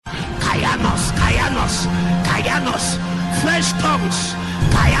Kayanos, Kayanos, fresh tongues,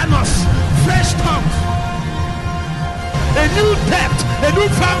 Kayanos, fresh tongues. A new depth, a new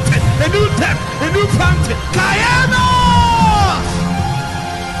fountain, a new depth, a new fountain. Kayanos!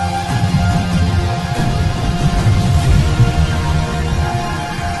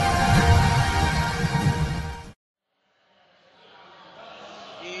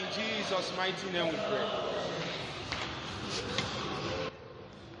 In Jesus' mighty name we pray.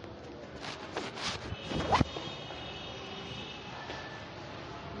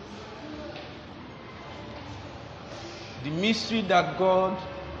 The mystery that God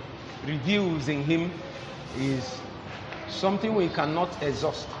reveals in him is something we cannot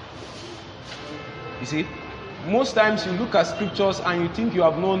exhaust. You see, most times you look at scriptures and you think you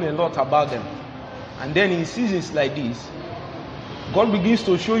have known a lot about them. And then in seasons like this, God begins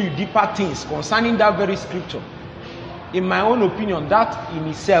to show you deeper things concerning that very scripture. In my own opinion, that in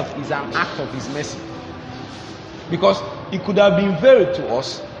itself is an act of his mercy. Because it could have been veiled to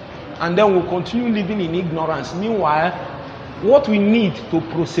us, and then we'll continue living in ignorance. Meanwhile, what we need to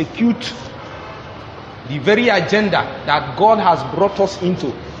prosecute the very agenda that God has brought us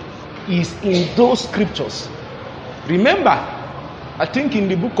into is in those scriptures. Remember, I think in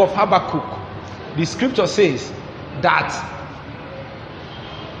the book of Habakkuk, the scripture says that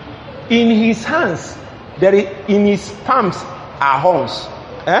in his hands, in his palms are horns,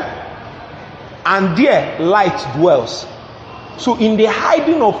 and there light dwells. So in the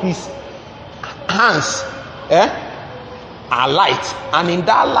hiding of his hands are light, and in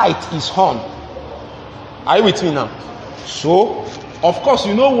that light is horn. Are you with me now? So, of course,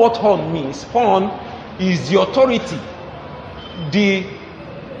 you know what horn means. Horn is the authority, the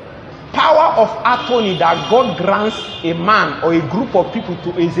power of attorney that God grants a man or a group of people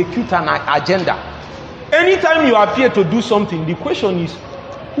to execute an agenda. Anytime you appear to do something, the question is,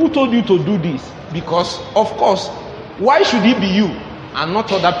 who told you to do this? Because, of course, why should it be you and not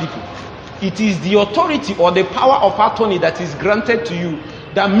other people? It is the authority or the power of attorney that is granted to you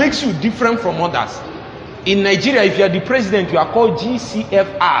that makes you different from others. In Nigeria, if you are the president, you are called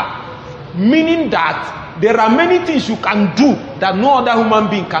GCFR, meaning that there are many things you can do that no other human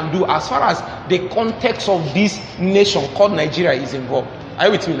being can do as far as the context of this nation called Nigeria is involved. Are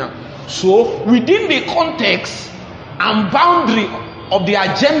you with me now? So, within the context and boundary of the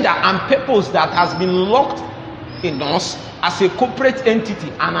agenda and purpose that has been locked in us as a corporate entity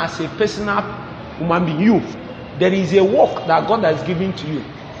and as a personal human being, there is a work that God has given to you.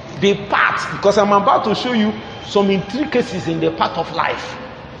 The path, because I'm about to show you some intricacies in the path of life.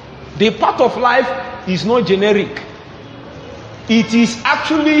 The path of life is not generic. It is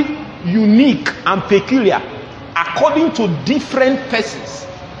actually unique and peculiar according to different persons.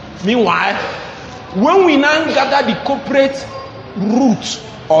 Meanwhile, when we now gather the corporate route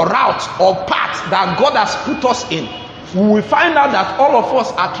or path that God has put us in, we will find out that all of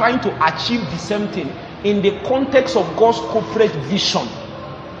us are trying to achieve the same thing in the context of God's corporate vision.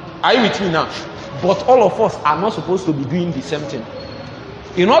 Are you with me now? But all of us are not supposed to be doing the same thing.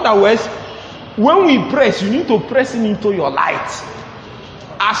 In other words, when we press, you need to press into your light.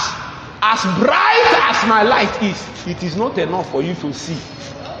 As bright as my light is, it is not enough for you to see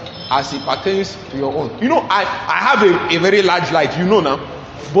as it pertains to your own. You know, I have a very large light, you know now.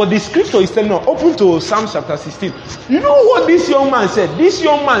 But the scripture is telling us, open to Psalm chapter 16. You know what this young man said? This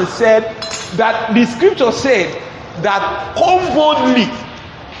young man said that the scripture said that come boldly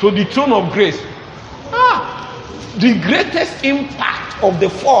to the throne of grace. The greatest impact of the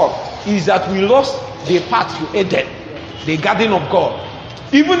fall is that we lost the path to Eden, the garden of God.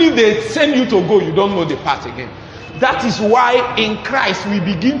 Even if they send you to go, you don't know the path again. That is why in Christ we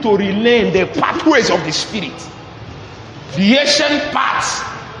begin to relearn the pathways of the Spirit, the ancient paths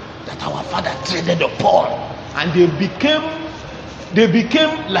that our father treaded upon, and they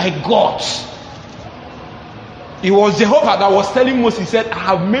became like gods. It was Jehovah that was telling Moses, he said, I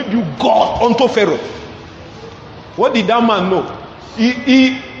have made you God unto Pharaoh. What did that man know?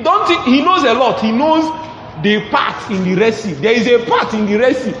 He knows a lot. He knows the path in the Red Sea. There is a path in the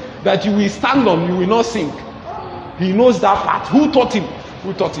Red Sea that you will stand on, you will not sink. He knows that path. Who taught him?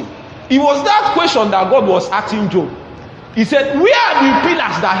 Who taught him? It was that question that God was asking Job. He said, where are the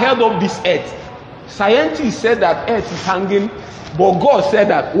pillars that held up this earth? Scientists said that earth is hanging, but God said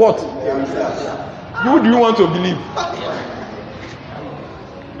that what? Who do you want to believe?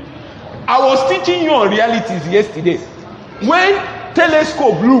 I was teaching you on realities yesterday. When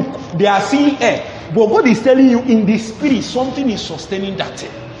telescope look, they are seeing air. But God is telling you in the spirit, something is sustaining that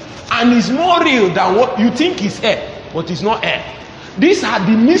thing. And it's more real than what you think is air, but it's not air. These are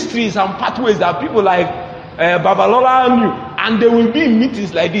the mysteries and pathways that people like Babalola knew. and they will be in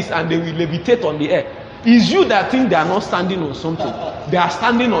meetings like this and they will levitate on the air. It's you that think they are not standing on something. They are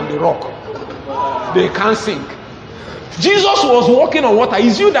standing on the rock. They can't sink. Jesus was walking on water.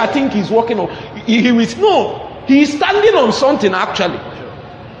 It's you that think he's walking on. He's standing on something actually.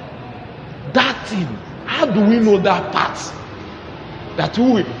 That thing. How do we know that part? That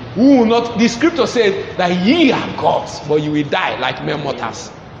we will not. The scripture says that ye are gods, but you will die like mere mortals.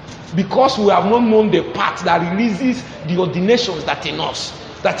 Because we have not known the part that releases the ordinations that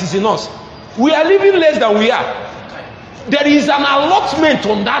is in us. We are living less than we are. There is an allotment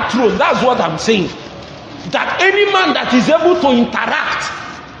on that throne. That's what I'm saying. That any man that is able to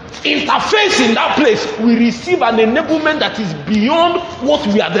interface in that place will receive an enablement that is beyond what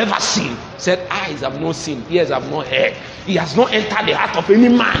we have ever seen. Said, eyes have not seen, ears have not heard. He has not entered the heart of any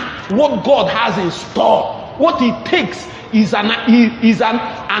man. What God has in store, what it takes is an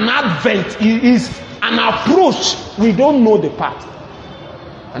advent, is an approach. We don't know the path.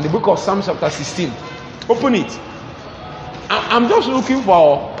 And the book of Psalm chapter 16. Open it. I'm just looking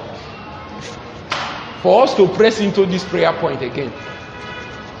for us to press into this prayer point again.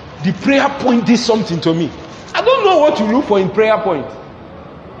 The prayer point did something to me. I don't know what you look for in prayer point.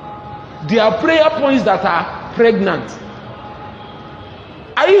 There are prayer points that are pregnant.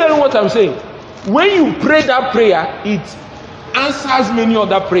 Are you hearing what I'm saying? When you pray that prayer, it answers many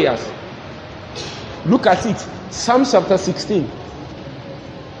other prayers. Look at it. Psalm chapter 16.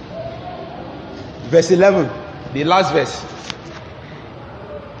 Verse 11. The last verse.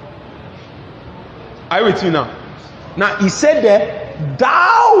 Are you with me now? Now he said there,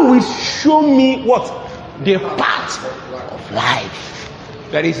 thou wilt show me what? The path of life.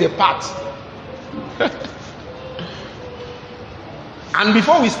 There is a path. And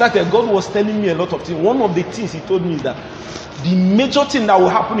before we started, God was telling me a lot of things. One of the things he told me is that the major thing that will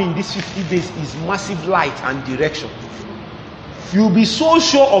happen in these 50 days is massive light and direction. You'll be so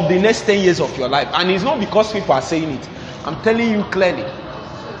sure of the next 10 years of your life. And it's not because people are saying it. I'm telling you clearly.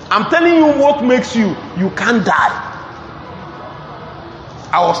 I'm telling you what makes you can't die.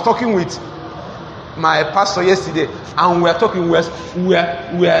 I was talking with my pastor yesterday, and we are talking, we are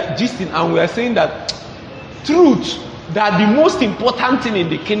gisting, and we are saying that truth, that the most important thing in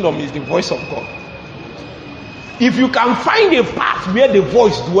the kingdom is the voice of God. If you can find a path where the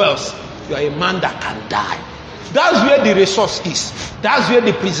voice dwells, you are a man that can die. That's where the resource is. That's where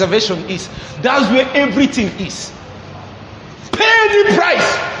the preservation is. That's where everything is. Pay the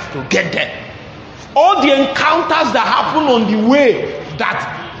price to get there. All the encounters that happened on the way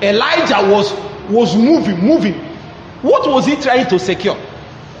that Elijah was moving. What was he trying to secure?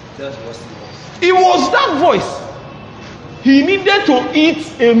 It was that voice. He needed to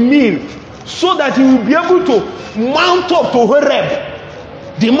eat a meal so that he will be able to mount up to Horeb,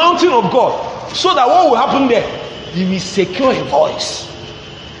 the mountain of God, so that what will happen there? He will secure a voice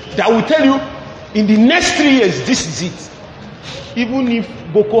that will tell you, in the next 3 years, this is it. Even if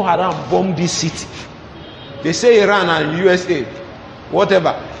Boko Haram bomb this city, they say Iran and USA,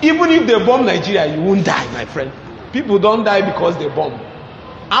 whatever. Even if they bomb Nigeria, you won't die, my friend. People don't die because they bomb.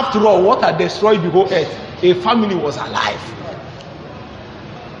 After all, what had destroyed the whole earth? A family was alive.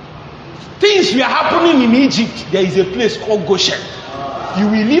 Things were happening in Egypt. There is a place called Goshen. You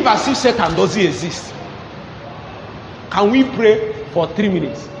will live as if Satan doesn't exist. Can we pray for 3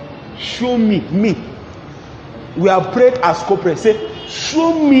 minutes? Show me. We have prayed as corporate. Say,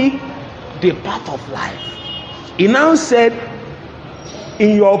 show me the path of life. He now said,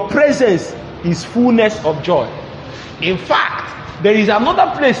 in your presence is fullness of joy. In fact, there is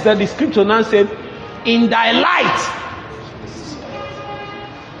another place that the scripture now said, in thy light.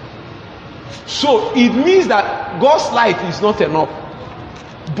 So it means that God's light is not enough.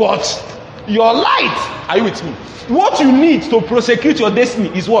 But your light, are you with me? What you need to prosecute your destiny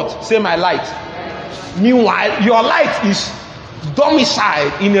is what? Say my light. Meanwhile, your light is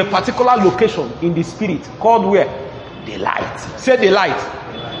domiciled in a particular location in the spirit called where? The light. Say the light.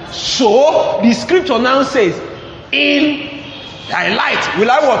 So the scripture now says, in thy light will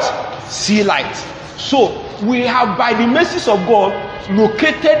I what? See light. So we have, by the mercies of God,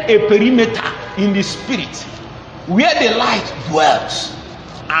 located a perimeter in the spirit where the light dwells,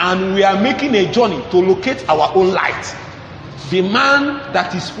 and we are making a journey to locate our own light. The man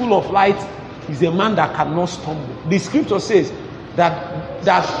that is full of light is a man that cannot stumble. The scripture says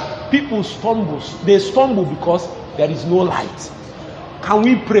that people stumble. They stumble because there is no light. Can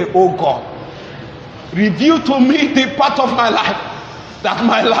we pray, oh God, reveal to me the path of my life, that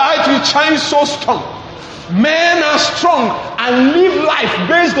my light will shine so strong. Men are strong and live life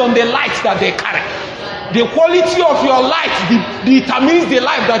based on the light that they carry. The quality of your light determines the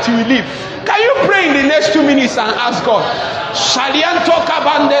life that you will live. Can you pray in the next 2 minutes and ask God? Shalianto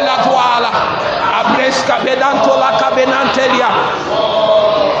kabande la toala, abreska bedanto la kabenantelia,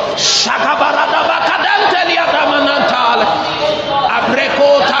 shakabarada bakadantelia damanantale,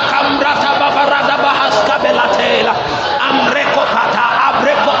 abreko takambrata babarada bahaska belatela, ambreko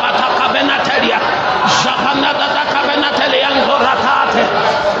pata kabenatelia, shapanada kabenatelia angoratate,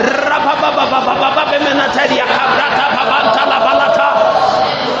 rababababababa bemenatelia kabrata babanta la balata.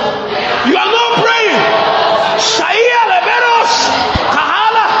 You are not praying. Shaya leberos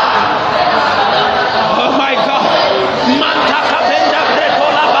kahala. Oh my God. Mantaka benda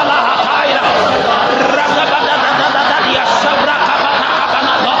brekola bala hataira. Ragabada da dia sabra kabata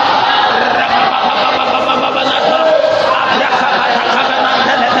kabana. Ragababa abraka bata kabana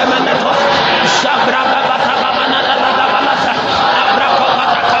delemeneto. Sabra kabata kabana da balata. Abraka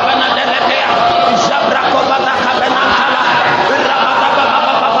bata kabana deletea. Sabra kabata kabana kala.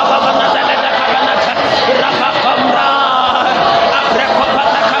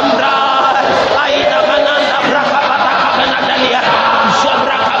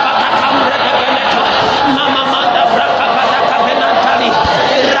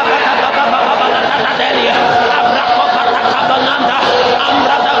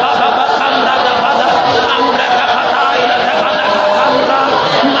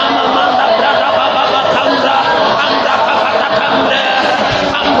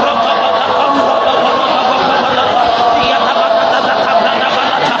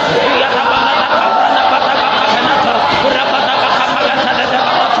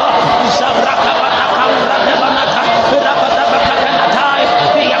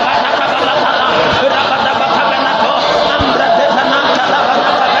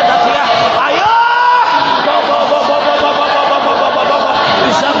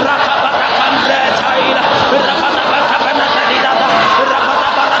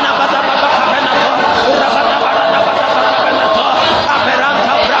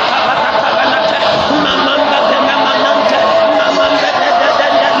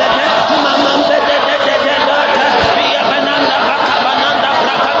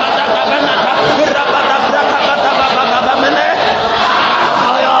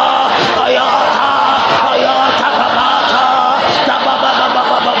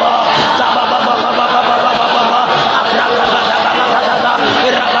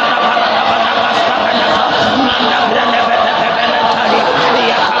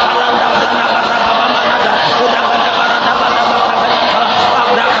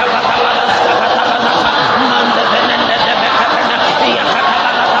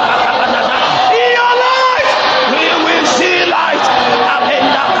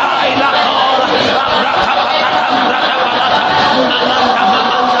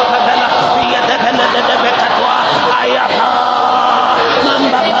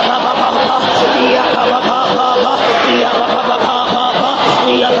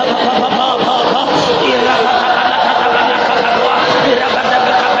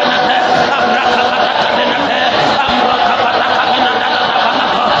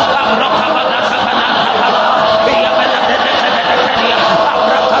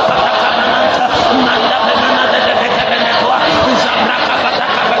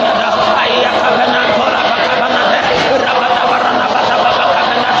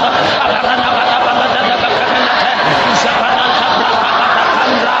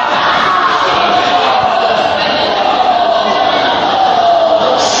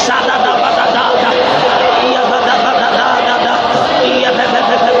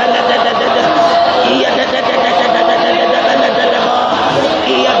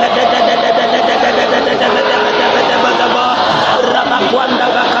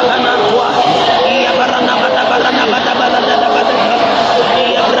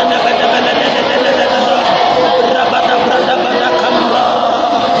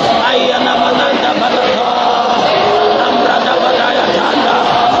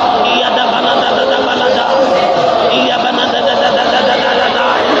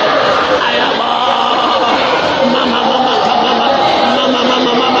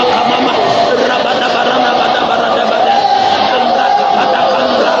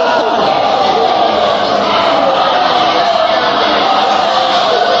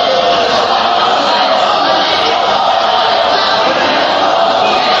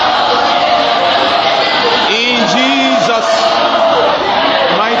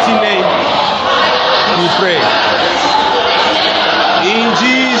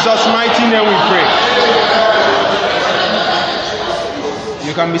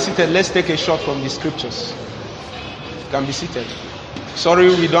 You can be seated. Let's take a shot from the scriptures. You can be seated. Sorry,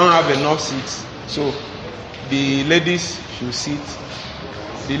 we don't have enough seats. So the ladies should sit.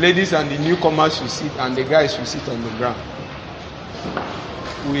 The ladies and the newcomers should sit, and the guys should sit on the ground.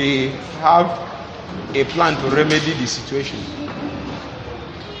 We have a plan to remedy the situation.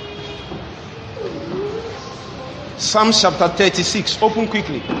 Psalm chapter 36. Open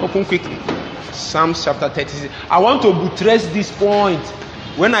quickly. Open quickly. Psalm chapter 36. I want to buttress this point.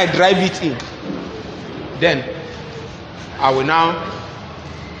 When I drive it in, then I will now.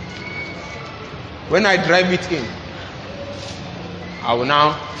 When I drive it in, I will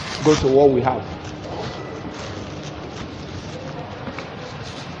now go to what we have.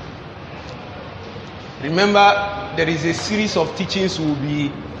 Remember, there is a series of teachings we'll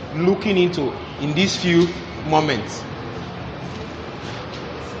be looking into in these few moments.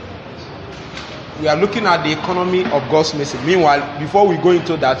 We are looking at the economy of God's message. Meanwhile, before we go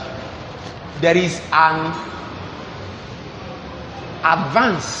into that, there is an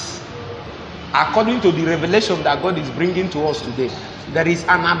advance according to the revelation that God is bringing to us today. There is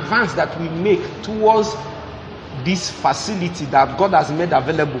an advance that we make towards this facility that God has made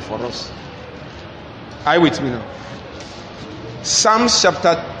available for us. Are you with me now? Psalm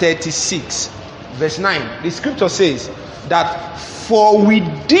chapter 36, verse 9. The scripture says that for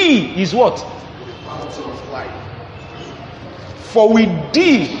with thee is what? Fountain of life. For with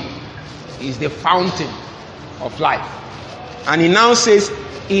thee is the fountain of life. And he now says,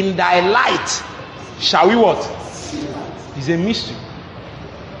 in thy light shall we what? It's a mystery.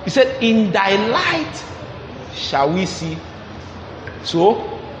 He said, in thy light shall we see. So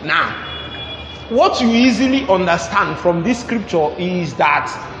now, what you easily understand from this scripture is that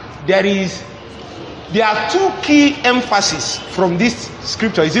there are two key emphases from this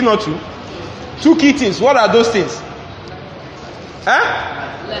scripture. Is it not true? Two key things. What are those things?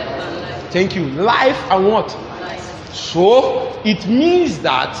 Thank you. Life and what? Life. So it means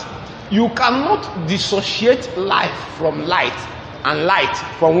that you cannot dissociate life from light, and light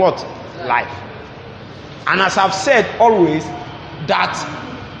from what? Life. And as I've said always, that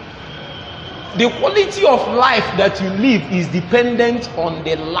the quality of life that you live is dependent on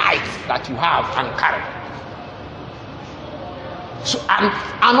the light that you have and carry. So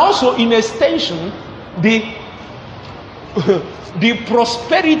and also in extension, the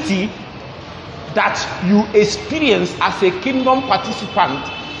prosperity that you experience as a kingdom participant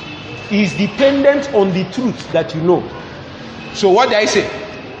is dependent on the truth that you know. So what did I say?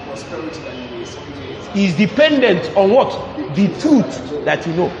 Prosperity that you experience is dependent on what? The truth that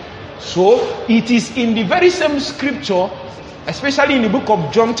you know. So it is in the very same scripture, especially in the book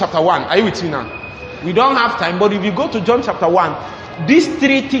of John chapter 1. Are you with me now? We don't have time, but if you go to John chapter 1, these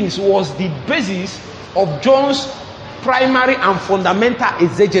three things was the basis of John's primary and fundamental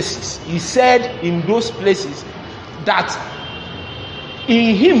exegesis. He said in those places that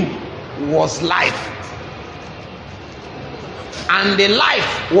in him was life, and the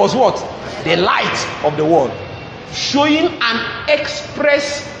life was what? The light of the world, showing an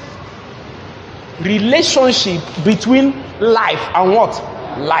express relationship between life and what?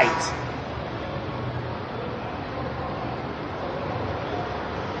 Light.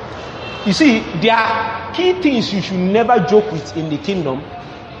 You see, there are key things you should never joke with in the kingdom,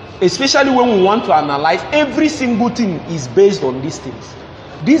 especially when we want to analyze. Every single thing is based on these things.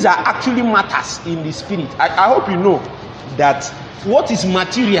 These are actually matters in the spirit. I hope you know that what is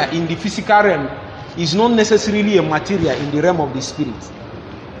material in the physical realm is not necessarily a material in the realm of the spirit.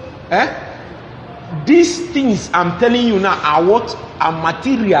 These things I'm telling you now are what are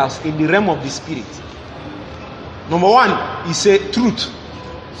materials in the realm of the spirit. Number one is a truth.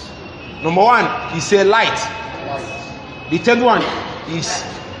 Number one is a light. The third one is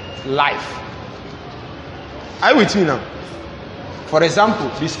life. Are you with me now? For example,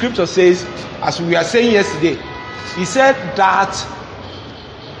 the scripture says, as we were saying yesterday, he said that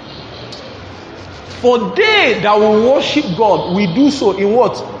for they that will worship God, we do so in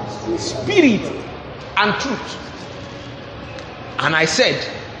what? Spirit and truth. And I said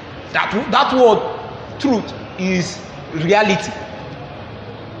that word truth is reality.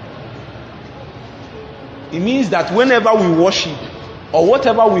 It means that whenever we worship, or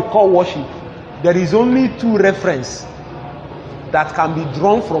whatever we call worship, there is only two references that can be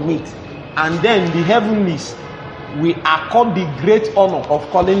drawn from it. And then the heavenlies, we accord the great honor of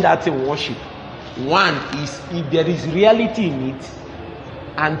calling that thing worship. One is if there is reality in it,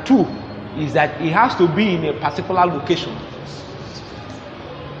 and two is that it has to be in a particular location.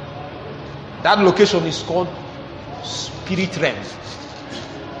 That location is called spirit realm.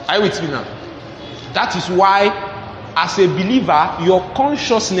 Are you with me now? That is why, as a believer, your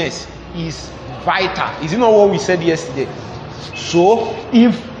consciousness is vital. Is it not what we said yesterday? So,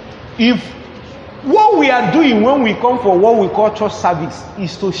 if What we are doing when we come for what we call church service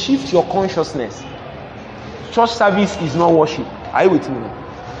is to shift your consciousness. Church service is not worship. Are you with me now?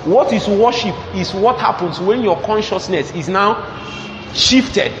 What is worship is what happens when your consciousness is now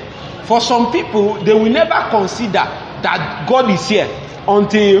shifted. For some people, they will never consider that God is here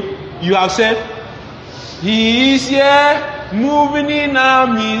until you have said, He is here, moving in our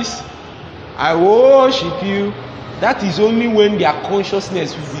midst. I worship you. That is only when their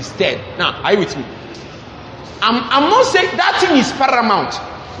consciousness will be stirred. Now, are you with me? I'm not saying that thing is paramount.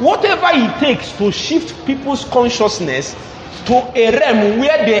 Whatever it takes to shift people's consciousness to a realm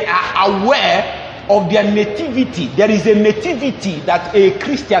where they are aware of their nativity. There is a nativity that a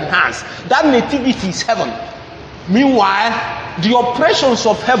Christian has. That nativity is heaven. Meanwhile, the operations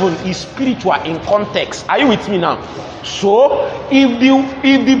of heaven is spiritual in context. Are you with me now? So, if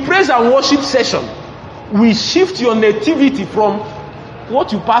the praise and worship session will shift your nativity from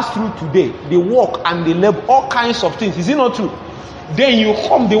what you pass through today, the work and the labor, all kinds of things, is it not true? Then you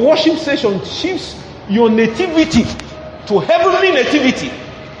come, the worship session shifts your nativity to heavenly nativity.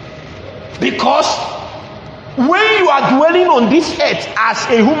 Because when you are dwelling on this earth as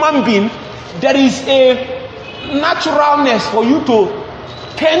a human being, there is a naturalness for you to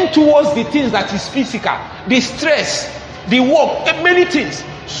tend towards the things that is physical, the stress, the work, many things.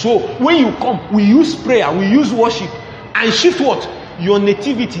 So when you come, we use prayer, we use worship, and shift what? Your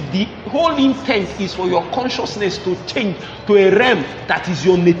nativity. The whole intent is for your consciousness to change to a realm that is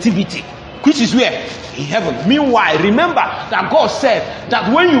your nativity, which is where? In heaven. Meanwhile, remember that God said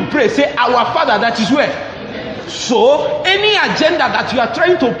that when you pray, say, Our Father, that is where? So, any agenda that you are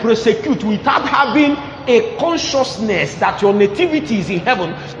trying to prosecute without having a consciousness that your nativity is in heaven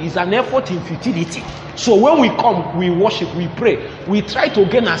is an effort in futility. So when we come, we worship, we pray, we try to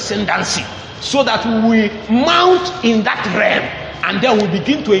gain ascendancy so that we mount in that realm, and then we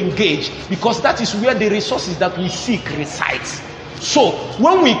begin to engage, because that is where the resources that we seek resides. So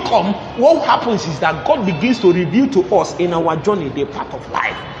when we come, what happens is that God begins to reveal to us in our journey the path of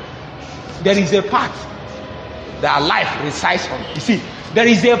life. There is a path that life resides on. You see, there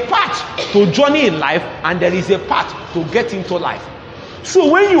is a path to journey in life, and there is a path to get into life.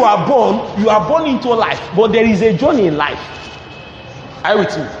 So when you are born into life, but there is a journey in life. Are you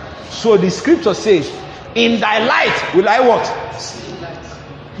with me? So the scripture says, in thy light will I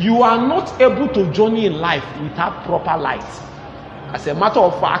what? You are not able to journey in life without proper light. As a matter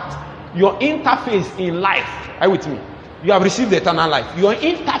of fact, your interface in life, are you with me? You have received eternal life. Your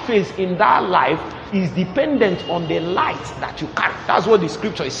interface in that life is dependent on the light that you carry. That's what the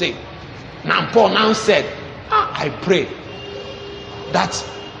scripture is saying. Now Paul now said, I pray that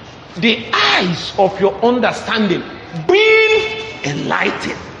the eyes of your understanding being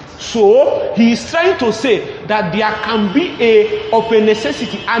enlightened. So he is trying to say that there can be of a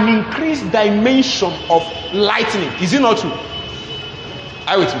necessity an increased dimension of lightning. Is it not true?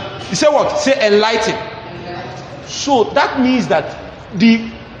 Are you with me? He said what? Say enlighten. So that means that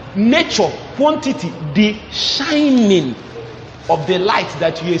the nature, quantity, the shining of the light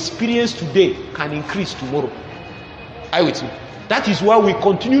that you experience today can increase tomorrow. Are you with me? That is why we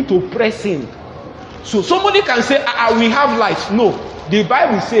continue to press in. So somebody can say, we have light. No, the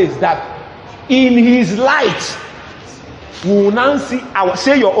Bible says that in his light we will now see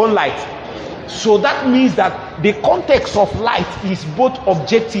say your own light. So that means that the context of light is both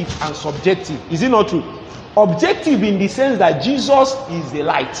objective and subjective. Is it not true? Objective in the sense that Jesus is the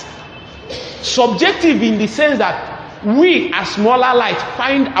light. Subjective in the sense that we as smaller light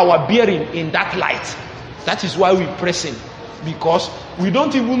find our bearing in that light. That is why we press in, because we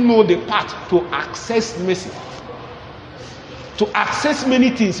don't even know the path to access mercy, to access many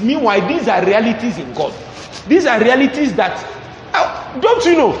things. Meanwhile, these are realities in God. These are realities that, don't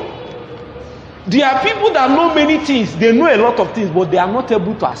you know, there are people that know many things, they know a lot of things, but they are not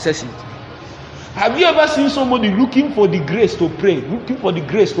able to access it. Have you ever seen somebody looking for the grace to pray, looking for the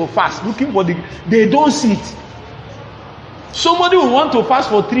grace to fast, they don't see it? Somebody will want to fast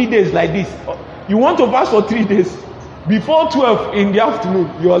for 3 days like this. You want to fast for 3 days. Before 12 in the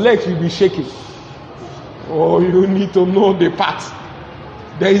afternoon, your legs will be shaking. Oh, you need to know the path.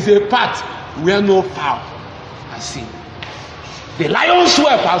 There is a path where no fowl has seen. The lion's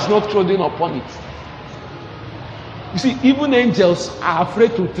whelp has not trodden upon it. You see, even angels are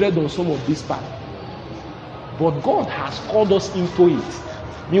afraid to tread on some of this path. But God has called us into it.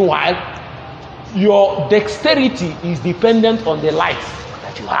 Meanwhile, your dexterity is dependent on the light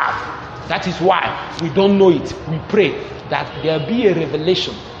that you have. That is why we don't know it. We pray that there be a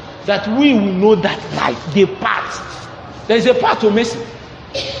revelation, that we will know that light, the path. There is a path to mercy.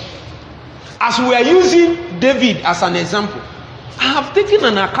 As we are using David as an example, have taken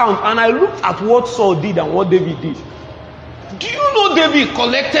an account and I looked at what Saul did and what David did. Do you know David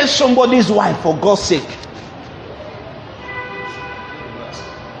collected somebody's wife for God's sake?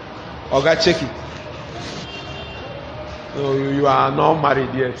 Okay, check it. No, you are not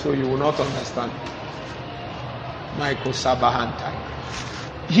married yet, so you will not understand. Michael Sabahanta.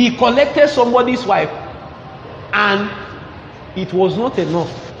 He collected somebody's wife, and it was not enough.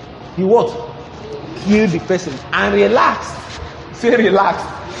 He what? Killed the person and relaxed. Say relaxed.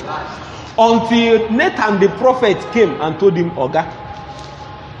 Until Nathan the prophet came and told him, Oga.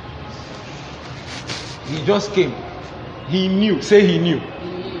 He just came. He knew. Say he knew.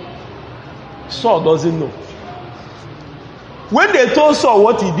 Saul doesn't know. When they told Saul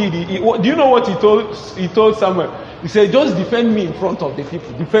what he did, do you know what he told Samuel? He said, just defend me in front of the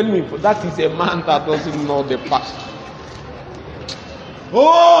people. Defend me. That is a man that doesn't know the past.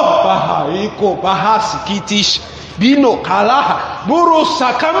 Oh, Bahaiko, Bahasikitish, Bino, Kalaha, Buru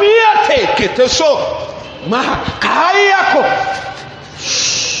Sakamiate, Keteso, Maha, Kayako.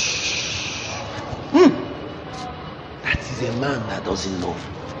 That is a man that doesn't know.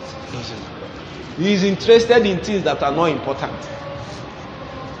 He is interested in things that are not important.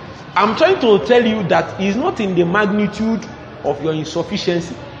 I'm trying to tell you that it's not in the magnitude of your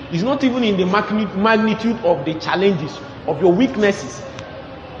insufficiency. It's not even in the magnitude of the challenges, of your weaknesses,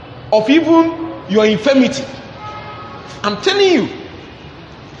 of even your infirmity. I'm telling you.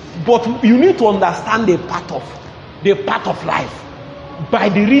 But you need to understand the path of life by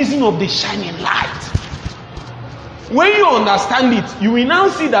the reason of the shining light. When you understand it, you will now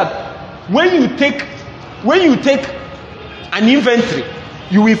see that when you take an inventory,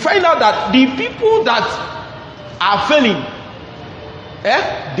 you will find out that the people that are failing,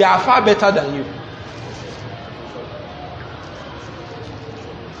 they are far better than you.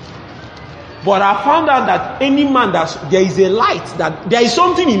 But I found out that any man there is a light, that there is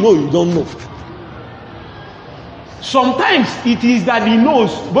something you don't know. Sometimes it is that he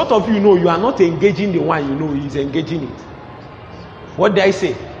knows, both of you know you are not engaging the one you know, he is engaging it. What did I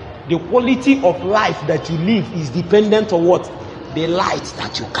say? The quality of life that you live is dependent on what? The light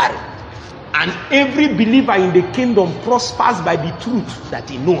that you carry. And every believer in the kingdom prospers by the truth that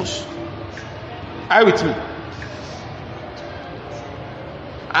he knows. Are you with me?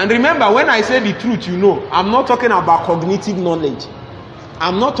 And remember, when I say the truth, I'm not talking about cognitive knowledge.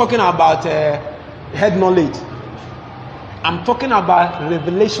 I'm not talking about head knowledge. I'm talking about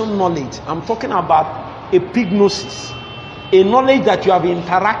revelation knowledge. I'm talking about epignosis, a knowledge that you have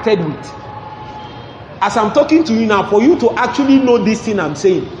interacted with. As I'm talking to you now, for you to actually know this thing I'm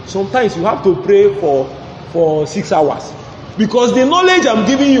saying, sometimes you have to pray for 6 hours. Because the knowledge I'm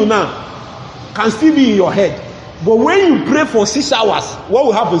giving you now can still be in your head. But when you pray for 6 hours, what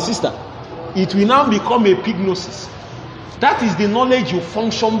will happen, sister? It will now become epignosis. That is the knowledge you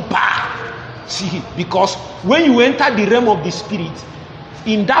function by. See, because when you enter the realm of the spirit,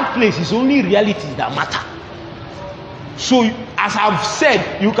 in that place is only realities that matter. So, as I've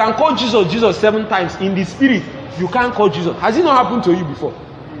said, you can call Jesus 7 times. In the spirit, you can't call Jesus. Has it not happened to you before?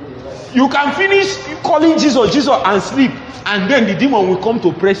 You can finish calling Jesus and sleep, and then the demon will come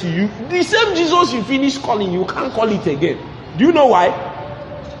to press you. The same Jesus you finish calling, you can't call it again. Do you know why?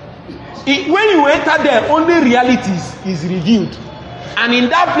 When you enter there, only realities is revealed. And in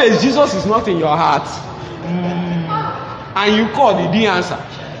that place, Jesus is not in your heart. And you call, he didn't answer.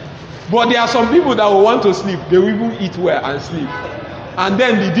 But there are some people that will want to sleep. They will even eat well and sleep. And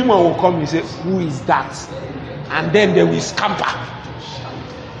then the demon will come and say, who is that? And then they will scamper.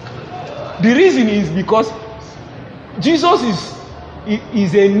 The reason is because Jesus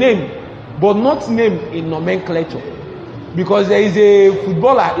is a name, but not name in nomenclature. Because there is a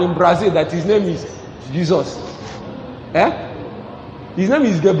footballer in Brazil that his name is Jesus. His name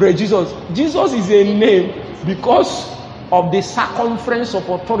is Gabriel Jesus. Jesus is a name because of the circumference of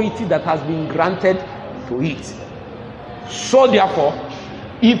authority that has been granted to it. So therefore,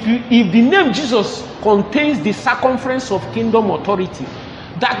 if the name Jesus contains the circumference of kingdom authority,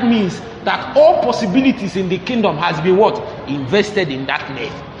 that means that all possibilities in the kingdom has been what? Invested in that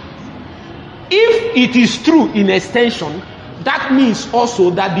name. If it is true in extension, that means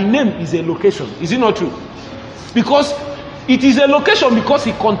also that the name is a location. Is it not true? Because it is a location because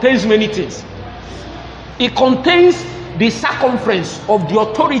it contains many things. It contains the circumference of the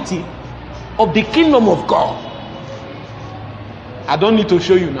authority of the kingdom of God. I don't need to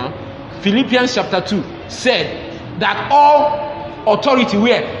show you now. Philippians chapter 2 said that all authority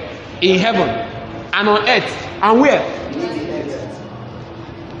where? In heaven and on earth. And where?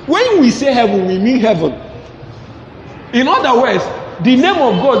 When we say heaven, we mean heaven. In other words, the name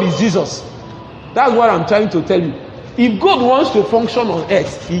of God is Jesus. That's what I'm trying to tell you. If God wants to function on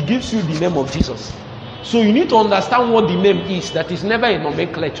earth, he gives you the name of Jesus. So you need to understand what the name is. That is never a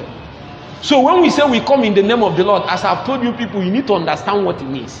nomenclature. So when we say we come in the name of the Lord, as I've told you people, you need to understand what it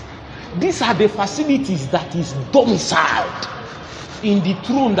means. These are the facilities that is domiciled in the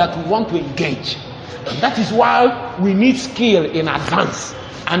throne that we want to engage. And that is why we need skill in advance.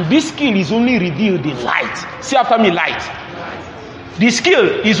 And this skill is only revealed in light. See after me, light. The skill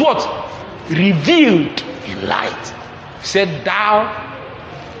is what? Revealed in light. Said, thou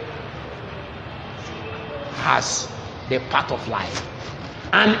hast the path of life.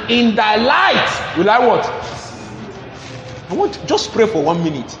 And in thy light will I what? I want to just pray for 1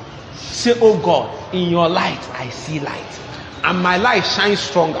 minute. Say, oh God, in your light I see light. And my light shines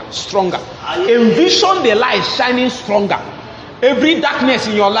stronger. Envision the light shining stronger. Every darkness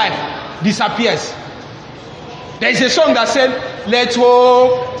in your life disappears. There is a song that said, let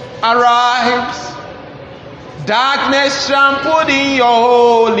hope arise. Darkness trampled in your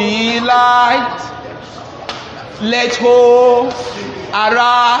holy light. Let hope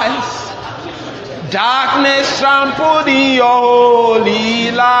arise. Darkness trampled in your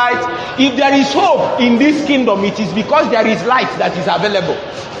holy light. If there is hope in this kingdom, it is because there is light that is available.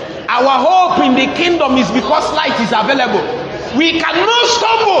 Our hope in the kingdom is because light is available. We cannot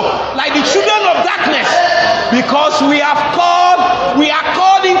stumble like the children of darkness, because we are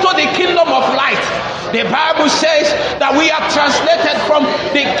called into the kingdom of light. The Bible says that we are translated from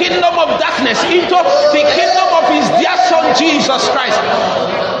the kingdom of darkness into the kingdom of his dear son Jesus Christ.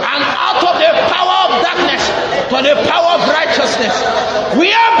 And out of the power of darkness to the power of righteousness, we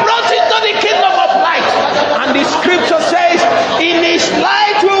are brought into the kingdom of light. And the scripture says, in his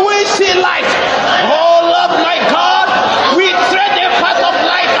light we will see light. Oh Lord my God, we tread the path of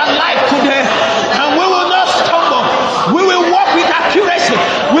light and life today, and we will not stumble. We will walk with accuracy.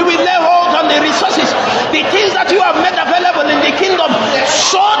 We will lay hold on the resources, the things that you have made available in the kingdom,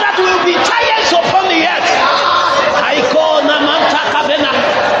 so that we will be giants upon the earth. I call Namanta Kabena,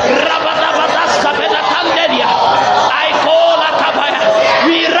 Rabadabadas Kabena Tanderia. I call Akabaya.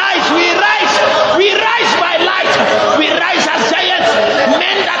 We rise by light. We rise as giants,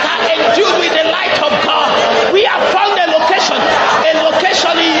 men that are endued with the light of God. We have found a location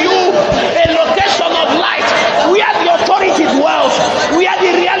in you, a location of light, where the authority dwells, where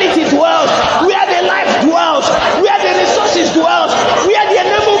the reality dwells, where the life dwells, where the resources dwells, where the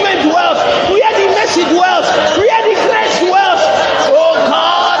enablement dwells, where the mercy dwells, where the grace dwells. Oh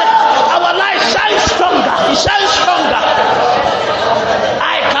God, our life shines stronger. It shines stronger.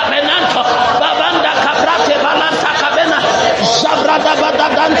 I Cabenanto, Babanda Cabrate Balanta Cabena, Zabrada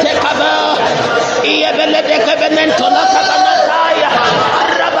Badante Caba, Iebele de Cabenento, La Cabanataya,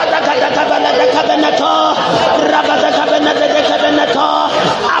 Rabada Cabana de Cabenato, Rabada Cabana de Cabenato,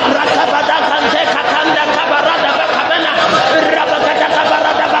 Abracabada Cante Catanda Cabarada Bacabana, Rabada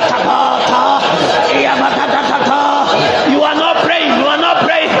Cabarada Bacabata, Yabata. You are not praying,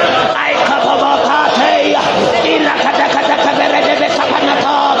 I Cababata, Ila Catacata Cabere de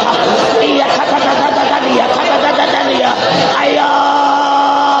Cabanata,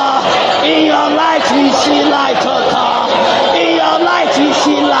 in your light we see light, oh God. In your light we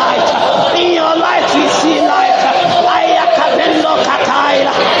see light. In your light we see light. Ayakabendo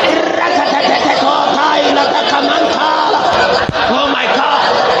Kataila, Rakateteto Taila, Takamantala. Oh my God.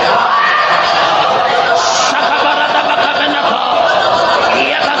 Sakabarada Bakabenako,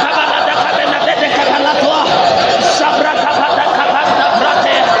 Yabakabarada Kabenate de Kabalatua, Sabrakabada Kabata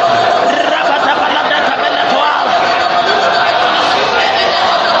Brate, Rabata Balada Kabelatua.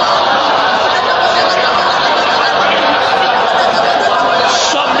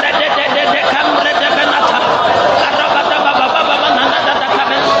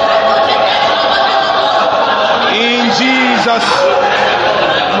 In Jesus'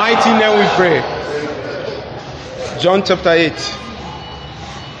 mighty name we pray. John chapter 8.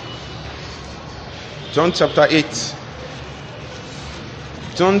 John chapter 8.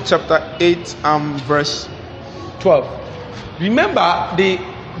 John chapter 8 verse 12. Remember,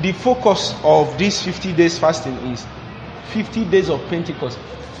 the focus of this 50 days fasting is 50 days of Pentecost.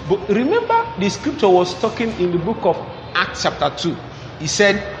 But remember, the scripture was talking in the book of Acts chapter 2. He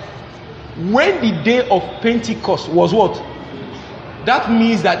said, when the day of Pentecost was what? That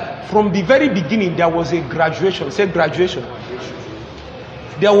means that from the very beginning there was a graduation. Say graduation.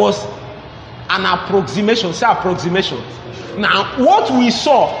 There was an approximation. Say approximation. Now, what we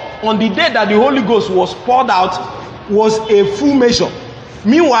saw on the day that the Holy Ghost was poured out was a full measure.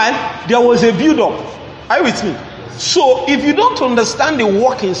 Meanwhile, there was a build-up. Are you with me? So, if you don't understand the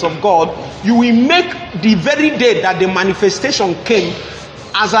workings of God, you will make the very day that the manifestation came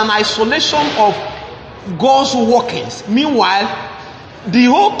as an isolation of God's workings. Meanwhile, the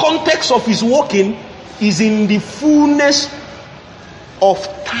whole context of his working is in the fullness of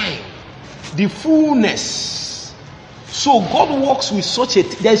time. The fullness. So God works with such a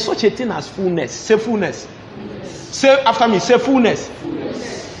there is such a thing as fullness. Say fullness. Say after me, say fullness.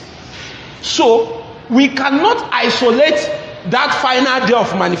 So we cannot isolate that final day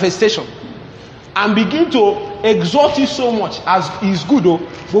of manifestation and begin to exalt it so much as is good,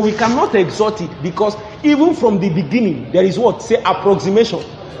 but we cannot exalt it because even from the beginning there is what? Say approximation.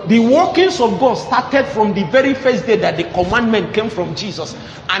 The workings of God started from the very first day that the commandment came from Jesus,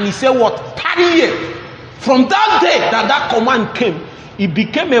 and he said what? 30 years. From that day that command came, it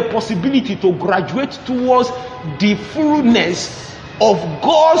became a possibility to graduate towards the fullness of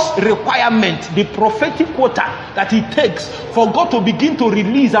God's requirement, the prophetic quota that it takes for God to begin to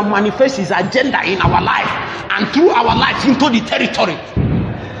release and manifest his agenda in our life and through our life into the territory.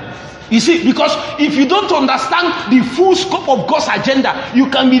 You see, because if you don't understand the full scope of God's agenda, you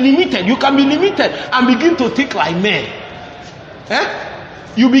can be limited. You can be limited and begin to think like men.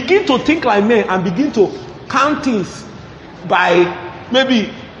 You begin to think like men and begin to count things by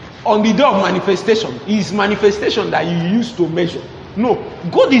maybe on the day of manifestation. It's manifestation that you use to measure. No,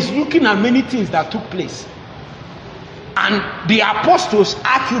 God is looking at many things that took place. And the apostles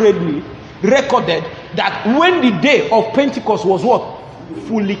accurately recorded that when the day of Pentecost was what?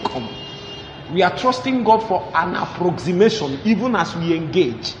 Fully come. We are trusting God for an approximation even as we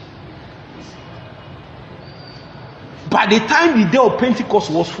engage. By the time the day of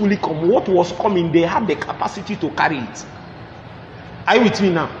Pentecost was fully come, what was coming, they had the capacity to carry it. Are you with me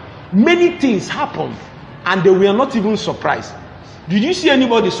now? Many things happened and they were not even surprised. Did you see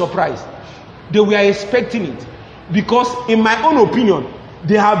anybody surprised? They were expecting it. Because in my own opinion,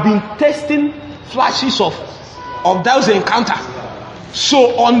 they have been testing flashes of those encounters.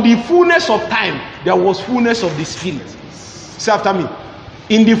 So on the fullness of time, there was fullness of the Spirit. Say after me.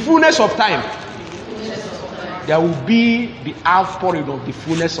 In the fullness of time, there will be the outpouring of the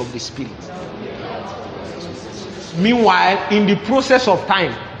fullness of the Spirit. Meanwhile, in the process of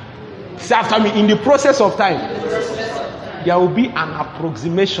time, say after me, in the process of time, there will be an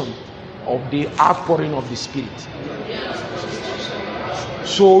approximation of the outpouring of the Spirit.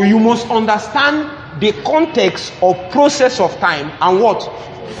 So you must understand the context of process of time and what?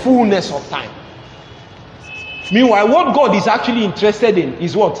 Fullness of time. Meanwhile, what God is actually interested in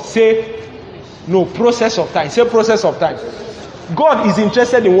is what? Say, no, process of time. Say process of time. God is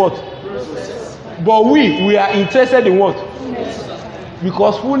interested in what? But we are interested in what?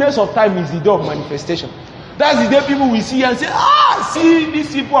 Because fullness of time is the day of manifestation. That's the day people will see and say, see,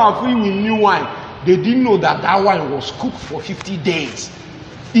 these people are free with new wine. They didn't know that wine was cooked for 50 days.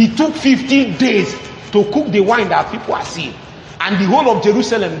 It took 50 days to cook the wine that people are seeing. And the whole of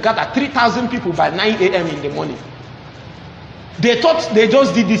Jerusalem gathered 3,000 people by 9 a.m. in the morning. They thought they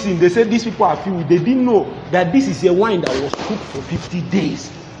just did this thing. They said these people are filled. They didn't know that this is a wine that was cooked for 50 days.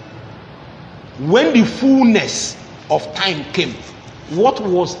 When the fullness of time came, what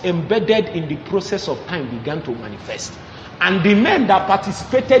was embedded in the process of time began to manifest. And the men that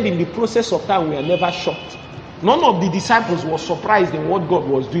participated in the process of time were never shocked. None of the disciples was surprised in what God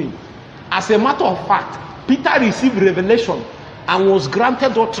was doing. As a matter of fact, Peter received revelation and was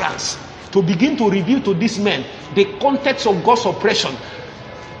granted utterance to begin to reveal to these men the context of God's operation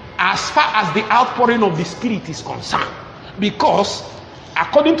as far as the outpouring of the Spirit is concerned. Because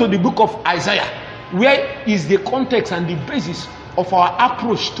according to the book of Isaiah, where is the context and the basis of our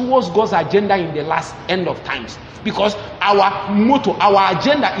approach towards God's agenda in the last end of times? Because our motto, our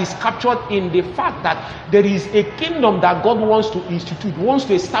agenda is captured in the fact that there is a kingdom that God wants to institute, wants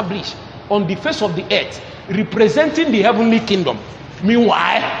to establish on the face of the earth, representing the heavenly kingdom.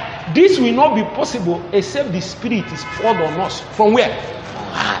 Meanwhile, this will not be possible except the Spirit is poured on us. From where?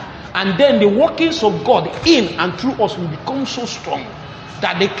 And then the workings of God in and through us will become so strong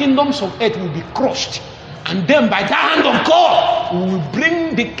that the kingdoms of earth will be crushed. And then by the hand of God, we will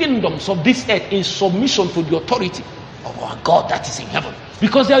bring the kingdoms of this earth in submission to the authority of our God that is in heaven.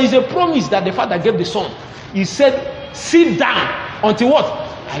 Because there is a promise that the Father gave the Son. He said, sit down until what?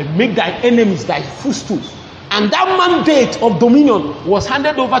 I make thy enemies thy footstool. And that mandate of dominion was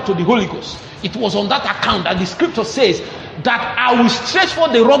handed over to the Holy Ghost. It was on that account that the scripture says that I will stretch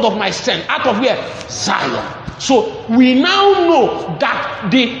forth the rod of my strength out of where? Zion. So we now know that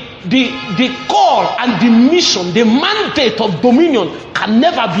the call and the mission, the mandate of dominion can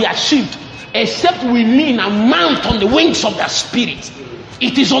never be achieved except we lean and mount on the wings of the Spirit.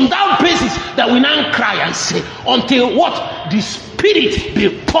 It is on that basis that we now cry and say, until what? The Spirit be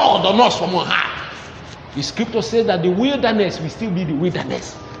poured on us from on high. The scripture says that the wilderness will still be the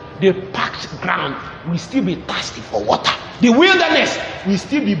wilderness. the parched ground will still be thirsty for water. The wilderness will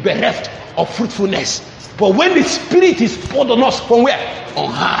still be bereft of fruitfulness. But when the Spirit is poured on us, from where?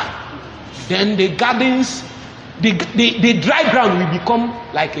 On high. Then the gardens, the dry ground will become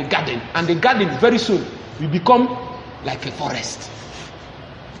like a garden. And the garden very soon will become like a forest.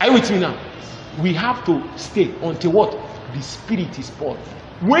 Are you with me now? We have to stay until what? The Spirit is poured.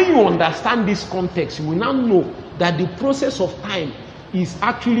 When you understand this context, you will now know that the process of time is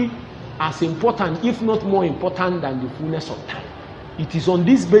actually as important, if not more important, than the fullness of time. It is on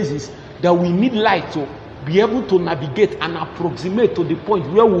this basis that we need light to be able to navigate and approximate to the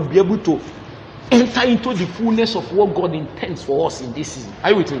point where we'll be able to enter into the fullness of what God intends for us in this season.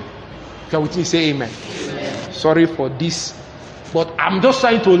 Are you with me? If you're with me, say amen. Amen. Sorry for this, but I'm just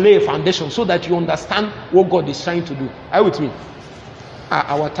trying to lay a foundation so that you understand what God is trying to do. Are you with me?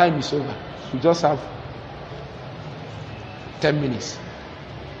 Our time is over. We just have 10 minutes.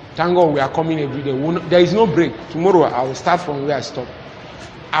 Thank God we are coming every day. There is no break. Tomorrow I will start from where I stopped.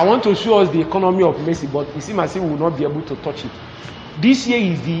 I want to show us the economy of mercy, but it seems as if we will not be able to touch it. This year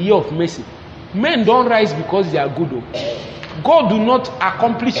is the year of mercy. Men don't rise because they are good. God do not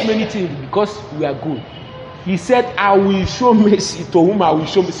accomplish many things because we are good. He said, I will show mercy to whom I will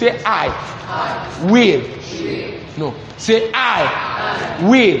show mercy. Say, I will. No. Say, I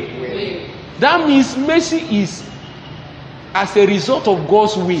will. That means mercy is as a result of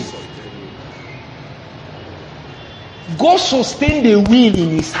God's will. God sustained the will in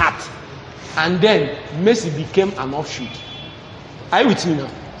his heart, and then mercy became an offshoot. Are you with me now?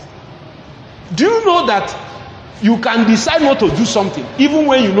 Do you know that you can decide not to do something even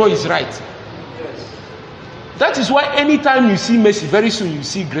when you know it's right? Yes. That is why anytime you see mercy, very soon you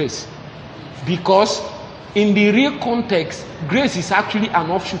see grace. Because in the real context, grace is actually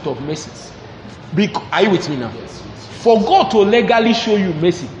an offshoot of mercy. Are you with me now? Yes. For God to legally show you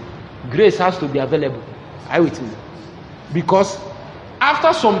mercy, grace has to be available. Are you with me? Because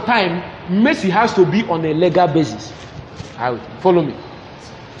after some time, mercy has to be on a legal basis. Follow me.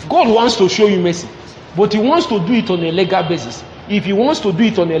 God wants to show you mercy, but he wants to do it on a legal basis. If he wants to do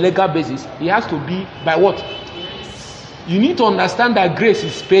it on a legal basis, it has to be by what? You need to understand that grace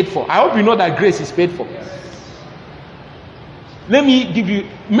is paid for. I hope you know that grace is paid for. Let me give you,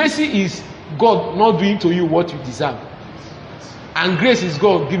 mercy is God not doing to you what you deserve. And grace is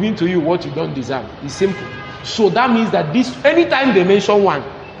God giving to you what you don't deserve. It's simple. So that means that this, anytime they mention 1,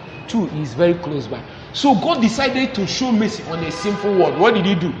 2 is very close by. So God decided to show mercy on a simple word. What did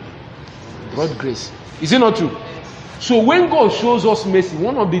he do? Brought grace. Is it not true? So when God shows us mercy,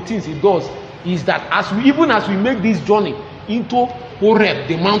 one of the things he does is that even as we make this journey into Horeb,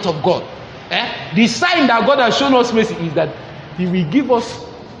 the mount of God, the sign that God has shown us mercy is that he will give us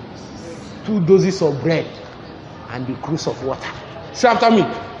 2 doses of bread and the cruse of water. Say after me.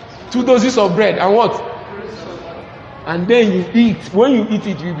 2 doses of bread and what? And then you eat. When you eat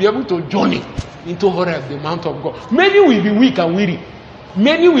it, you'll be able to journey into Horeb, the mount of God. Many will be weak and weary.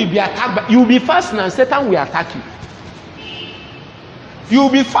 Many will be attacked. But you will be fasting and Satan will attack you. You will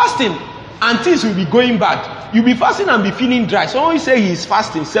be fasting and things will be going bad. You'll be fasting and be feeling dry. Someone say he is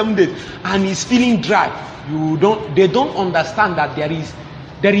fasting 7 days and he's feeling dry. They don't understand that there is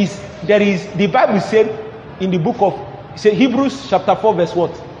the Bible said in the book of Hebrews chapter 4 verse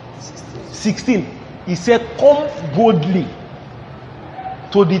what? 16. He said, come boldly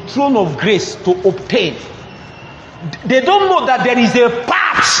to the throne of grace to obtain. They don't know that there is a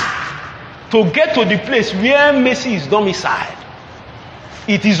path to get to the place where mercy is domiciled.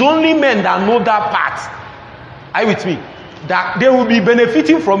 It is only men that know that path. Are you with me? That they will be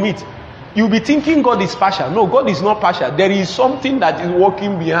benefiting from it. You'll be thinking God is partial. No, God is not partial. There is something that is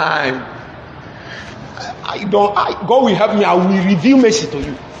working behind. God will help me. I will reveal mercy to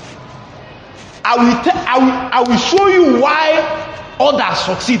you. I will show you why others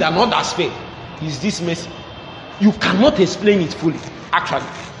succeed and others fail. Is this mercy? You cannot explain it fully, actually.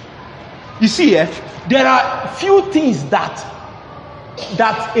 You see, there are few things that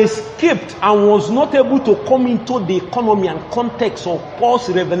escaped and was not able to come into the economy and context of Paul's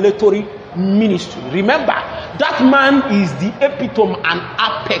revelatory ministry. Remember, that man is the epitome and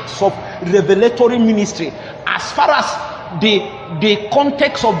apex of revelatory ministry as far as the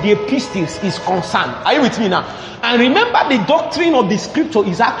context of the epistles is concerned. Are you with me now? And remember, the doctrine of the scripture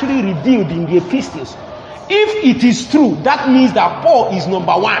is actually revealed in the epistles. If it is true, that means that Paul is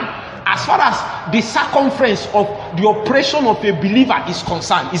number 1 as far as the circumference of the operation of a believer is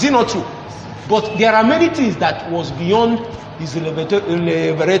concerned. Is it not true? But there are many things that was beyond his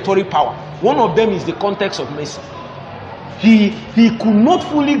revelatory power. One of them is the context of mercy. He could not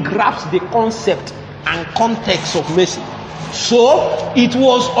fully grasp the concept and context of mercy. So it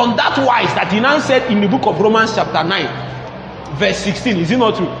was on that wise that he now said in the book of Romans chapter 9 verse 16, is it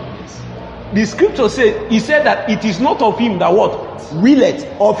not true? The scripture said, he said that it is not of him that what? Willeth,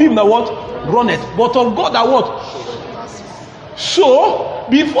 of him that what? Runneth, but of God that what? So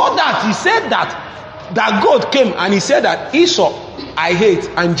before that he said that God came and he said that Esau I hate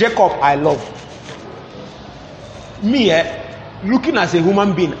and Jacob I love. Me, looking as a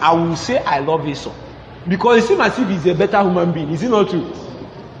human being, I will say I love Esau. Because it seems as if he's a better human being. Is it not true?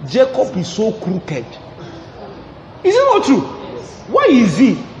 Jacob is so crooked. Is it not true? Why is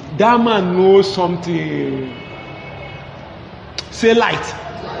he? That man knows something. Say light.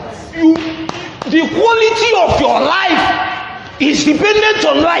 The quality of your life is dependent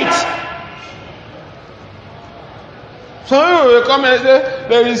on light. Some people will come and say,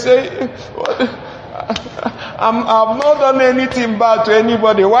 they will say, I've not done anything bad to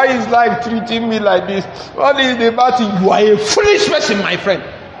anybody. Why is life treating me like this? What is the bad thing? You are a foolish person, my friend.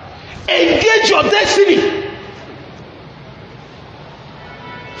 Engage your destiny.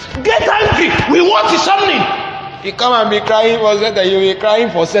 Get angry. We want something. You come and be crying for Satan. You'll be crying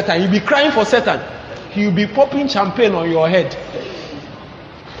for Satan. You'll be crying for Satan. He'll be popping champagne on your head.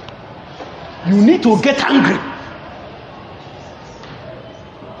 You need to get angry.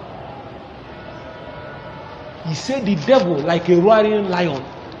 He said the devil, like a roaring lion,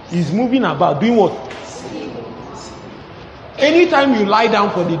 is moving about, doing what? Anytime you lie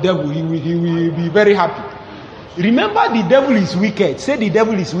down for the devil, he will be very happy. Remember, the devil is wicked. Say the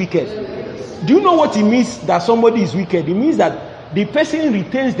devil is wicked. Do you know what it means that somebody is wicked? It means that the person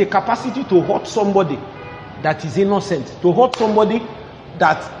retains the capacity to hurt somebody that is innocent, to hurt somebody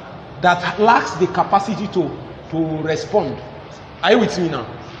that lacks the capacity to respond. Are you with me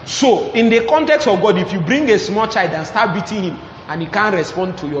now? So, in the context of God, if you bring a small child and start beating him and he can't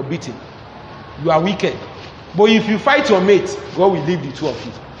respond to your beating, you are wicked. But if you fight your mate, God will leave the two of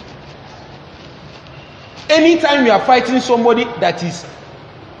you. Anytime you are fighting somebody that is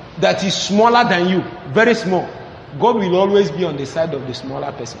smaller than you, very small, God will always be on the side of the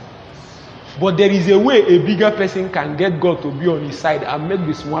smaller person. But there is a way a bigger person can get God to be on his side and make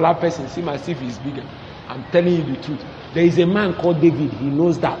the smaller person seem as if he's bigger. I'm telling you the truth. There is a man called David. He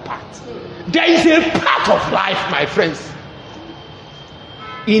knows that part. There is a part of life, my friends.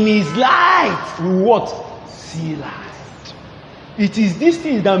 In his light, we what? See light. It is these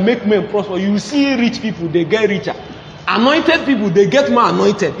things that make men prosper. You see rich people, they get richer. Anointed people, they get more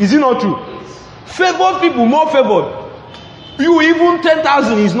anointed. Is it not true? Favored people, more favored. You even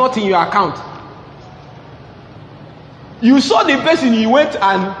 10,000 is not in your account. You saw the person, he went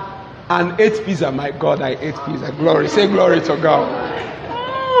and ate pizza. My God, I ate pizza. Glory. Say glory to God.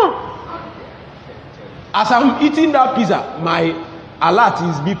 As I'm eating that pizza, my alert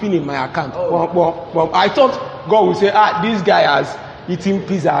is beeping in my account. I thought God would say, this guy has eaten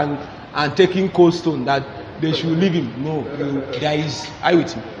pizza and taken cold stone, that they should leave him. No, there is, are you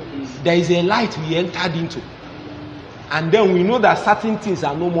with me? There is a light we entered into. And then we know that certain things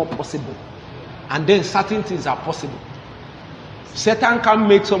are no more possible. And then certain things are possible. Satan can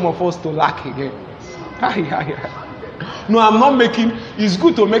make some of us to lack again. No, I'm not making, it's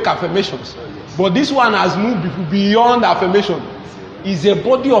good to make affirmations. But this one has moved beyond affirmation. It's a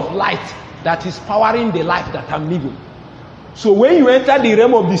body of light that is powering the life that I'm living. So when you enter the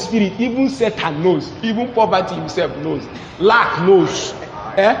realm of the spirit, even Satan knows. Even poverty himself knows. Lack knows.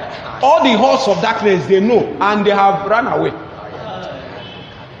 All the hosts of darkness, they know. And they have run away.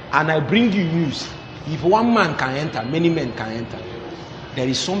 And I bring you news. If one man can enter, many men can enter. There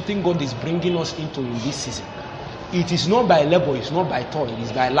is something God is bringing us into in this season. It is not by level, it's not by toil, it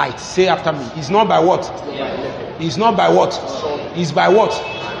is by light. Say after me. It's not by what? It's not by what? It's by what?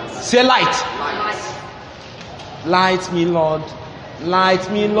 Say light. Light me, Lord.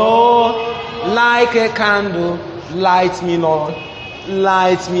 Light me, Lord. Like a candle. Light me, Lord.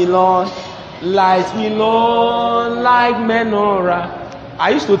 Light me, Lord. Light me, Lord. Like menorah. I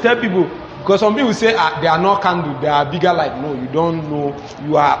used to tell people, because some people say they are not candle, they are bigger light. No, you don't know.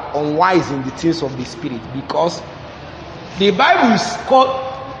 You are unwise in the things of the spirit. Because the Bible is called,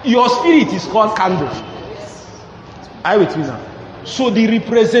 your spirit is called candle. Are you with me now? So the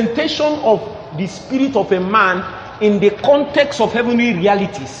representation of the spirit of a man in the context of heavenly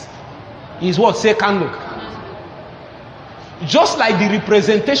realities is what? Say candle. Just like the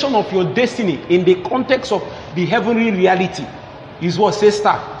representation of your destiny in the context of the heavenly reality is what? Say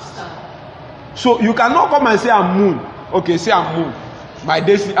star. So you cannot come and say I'm moon. Okay, say I'm moon. My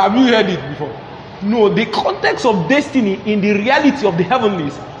destiny. Have you heard it before? No, the context of destiny in the reality of the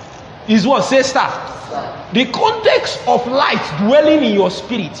heavenlies is what? Say star. The context of light dwelling in your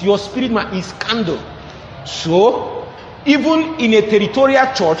spirit man, is candle. So even in a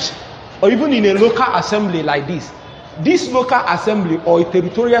territorial church or even in a local assembly like this local assembly or a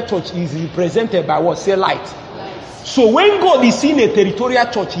territorial church is represented by what? Say light. So when God is seeing a territorial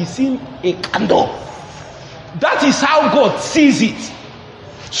church, he's seeing a candle. That is how God sees it.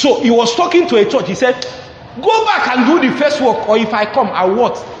 So he was talking to a church. He said, go back and do the first work, or if I come, I will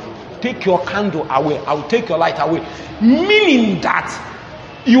what? Take your candle away. I will take your light away. Meaning that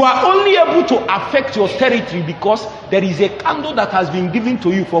you are only able to affect your territory because there is a candle that has been given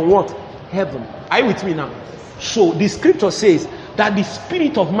to you from what? Heaven. Are you with me now? So the scripture says that the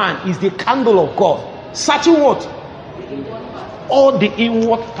spirit of man is the candle of God, searching what? All the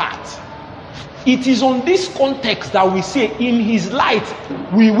inward part. It is on this context that we say, in his light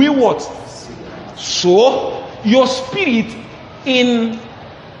we will what? So your spirit in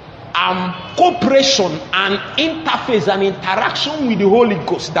cooperation and interface and interaction with the Holy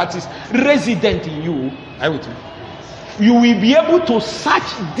Ghost that is resident in you, are you with me? You will be able to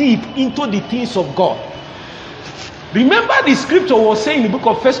search deep into the things of God. Remember the scripture was saying in the book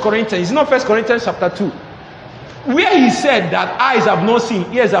of 1 Corinthians, it's not 1 Corinthians chapter 2, where he said that eyes have not seen,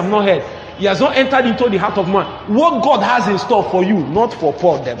 ears have not heard, he has not entered into the heart of man what God has in store for you, not for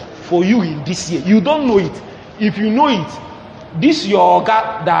Paul them, for you in this year. You don't know it. If you know it, this your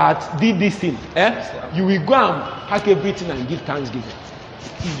God that did this thing, you will go and pack everything and give thanksgiving.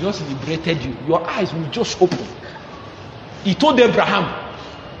 He just liberated you. Your eyes will just open. He told Abraham,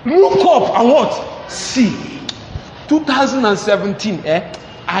 look up and what? See. 2017,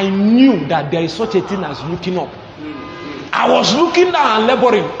 I knew that there is such a thing as looking up. I was looking down and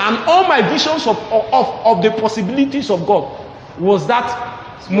laboring, and all my visions of the possibilities of God was that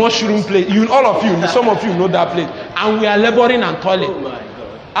mushroom place. All of you, some of you know that place. And we are laboring and toiling.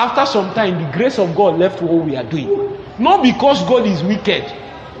 After some time, the grace of God left what we are doing. Not because God is wicked.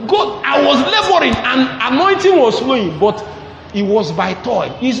 God, I was laboring and anointing was flowing, but it was by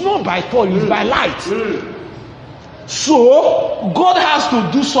toil. It's not by toil, it's by light. So God has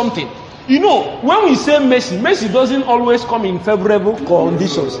to do something. You know, when we say mercy, mercy doesn't always come in favorable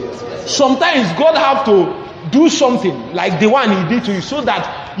conditions. Sometimes God have to do something like the one he did to you, so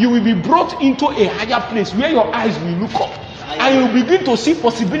that you will be brought into a higher place where your eyes will look up and you will begin to see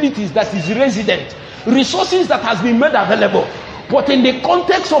possibilities that is resident, resources that has been made available. But in the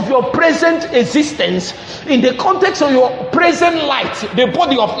context of your present existence, in the context of your present light, the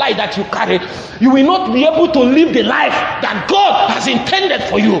body of light that you carry, you will not be able to live the life that God has intended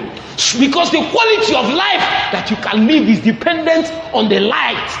for you. Because the quality of life that you can live is dependent on the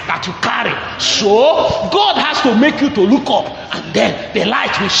light that you carry. So God has to make you to look up, and then the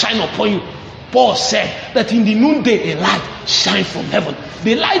light will shine upon you. Paul said that in the noonday a light shines from heaven.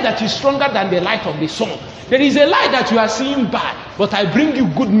 The light that is stronger than the light of the sun. There is a light that you are seeing by, but I bring you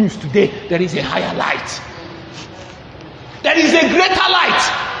good news today. There is a higher light. There is a greater light.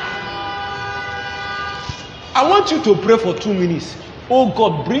 I want you to pray for 2 minutes. Oh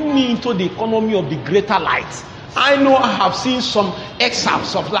God, bring me into the economy of the greater light. I know I have seen some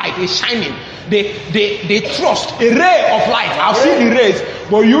examples of light, a shining. They trust a ray of light. I've seen the rays,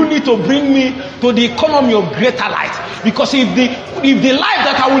 but you need to bring me to the economy of greater light. Because if the life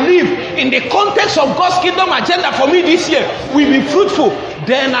that I will live in the context of God's kingdom agenda for me this year will be fruitful,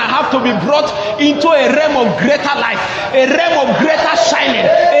 then I have to be brought into a realm of greater light, a realm of greater shining,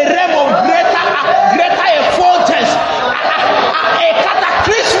 a realm of greater effulgence, a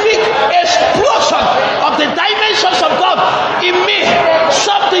cataclysmic explosion of the dimensions of God in me.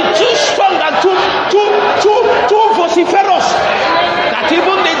 Something too strong and too vociferous that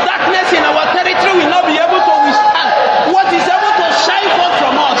even the darkness in our territory will not be able to withstand what is able to shine forth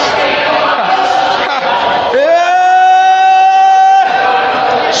from us.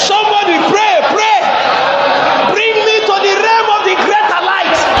 Somebody pray. Bring me to the realm of the greater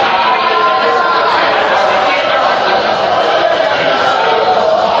light.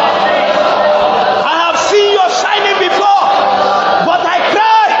 I have seen your shining before, but I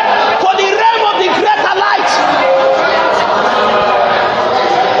cry for the realm of the greater light.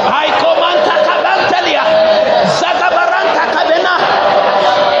 I command Takabantelia, Zagabaranta Kabena,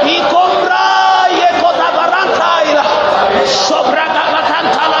 Ikombra Yekotabarantaila,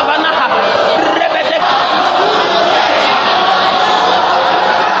 Sobragabatantalavanaha, Rebede.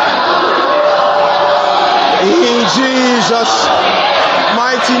 In Jesus'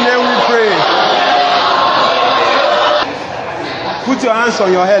 mighty name we pray. Put your hands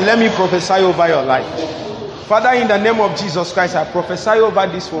on your head. Let me prophesy over your life. Father, in the name of Jesus Christ, I prophesy over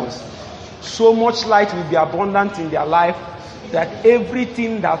these ones. So much light will be abundant in their life that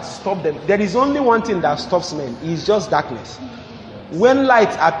everything that stops them, there is only one thing that stops men, is just darkness. When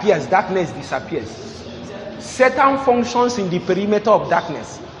light appears, darkness disappears. Satan functions in the perimeter of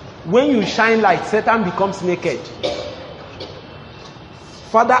darkness. When you shine light, Satan becomes naked.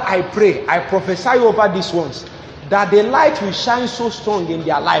 Father, I pray, I prophesy over these ones, that the light will shine so strong in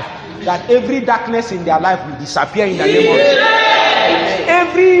their life that every darkness in their life will disappear in the name of Jesus.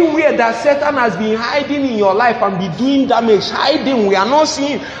 Everywhere that Satan has been hiding in your life and be doing damage, hiding, we are not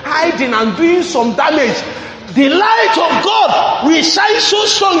seeing, hiding and doing some damage. The light of God will shine so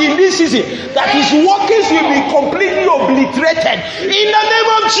strong in this season that his workings will be completely obliterated in the name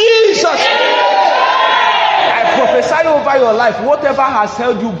of Jesus. I prophesy over your life, whatever has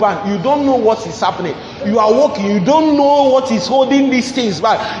held you back, you don't know what is happening. You are walking, you don't know what is holding these things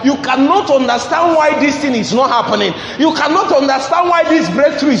back. You cannot understand why this thing is not happening. You cannot understand why this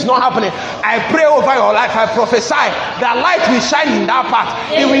breakthrough is not happening. I pray over your life, I prophesy that light will shine in that path.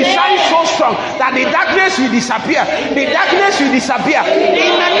 It will shine so strong that the darkness will disappear. The darkness will disappear.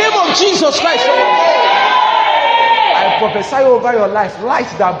 In the name of Jesus Christ. I prophesy over your life, light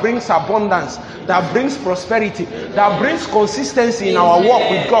that brings abundance, that brings prosperity, that brings consistency in our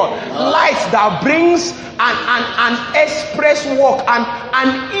walk with God, light that brings an express walk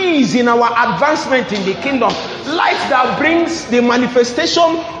and ease in our advancement in the kingdom, light that brings the manifestation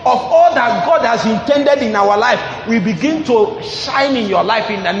of all that God has intended in our life will begin to shine in your life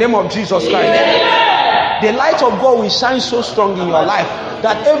in the name of Jesus Christ. The light of God will shine so strong in your life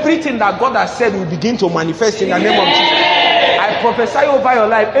that everything that God has said will begin to manifest in the name of Jesus. I prophesy over your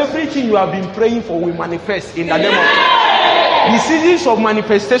life, everything you have been praying for will manifest in the name of Jesus. The seasons of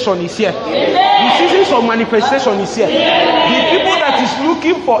manifestation is here. The seasons of manifestation is here. The people that is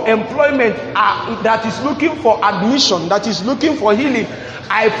looking for employment, that is looking for admission, that is looking for healing,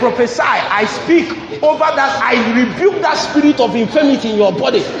 I prophesy, I speak over that. I rebuke that spirit of infirmity in your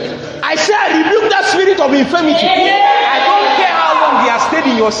body. I say I rebuke that spirit of infirmity. I don't care how long they have stayed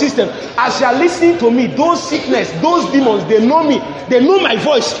in your system. As you are listening to me, those sickness, those demons, they know me. They know my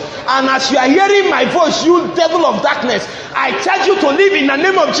voice. And as you are hearing my voice, you devil of darkness, I charge you to live in the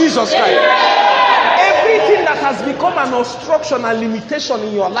name of Jesus Christ. Everything that has become an obstruction and limitation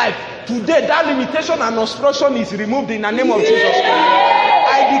in your life, today that limitation and obstruction is removed in the name of Jesus Christ.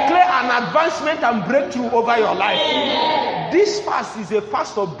 I declare an advancement and breakthrough over your life. This fast is a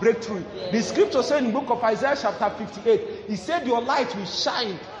fast of breakthrough. The scripture said in the book of Isaiah chapter 58, he said your light will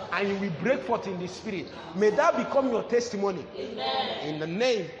shine and you will break forth in the spirit. May that become your testimony. Amen. In the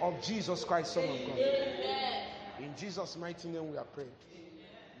name of Jesus Christ, Son of God. Amen. In Jesus' mighty name we are praying.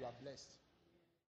 You are blessed.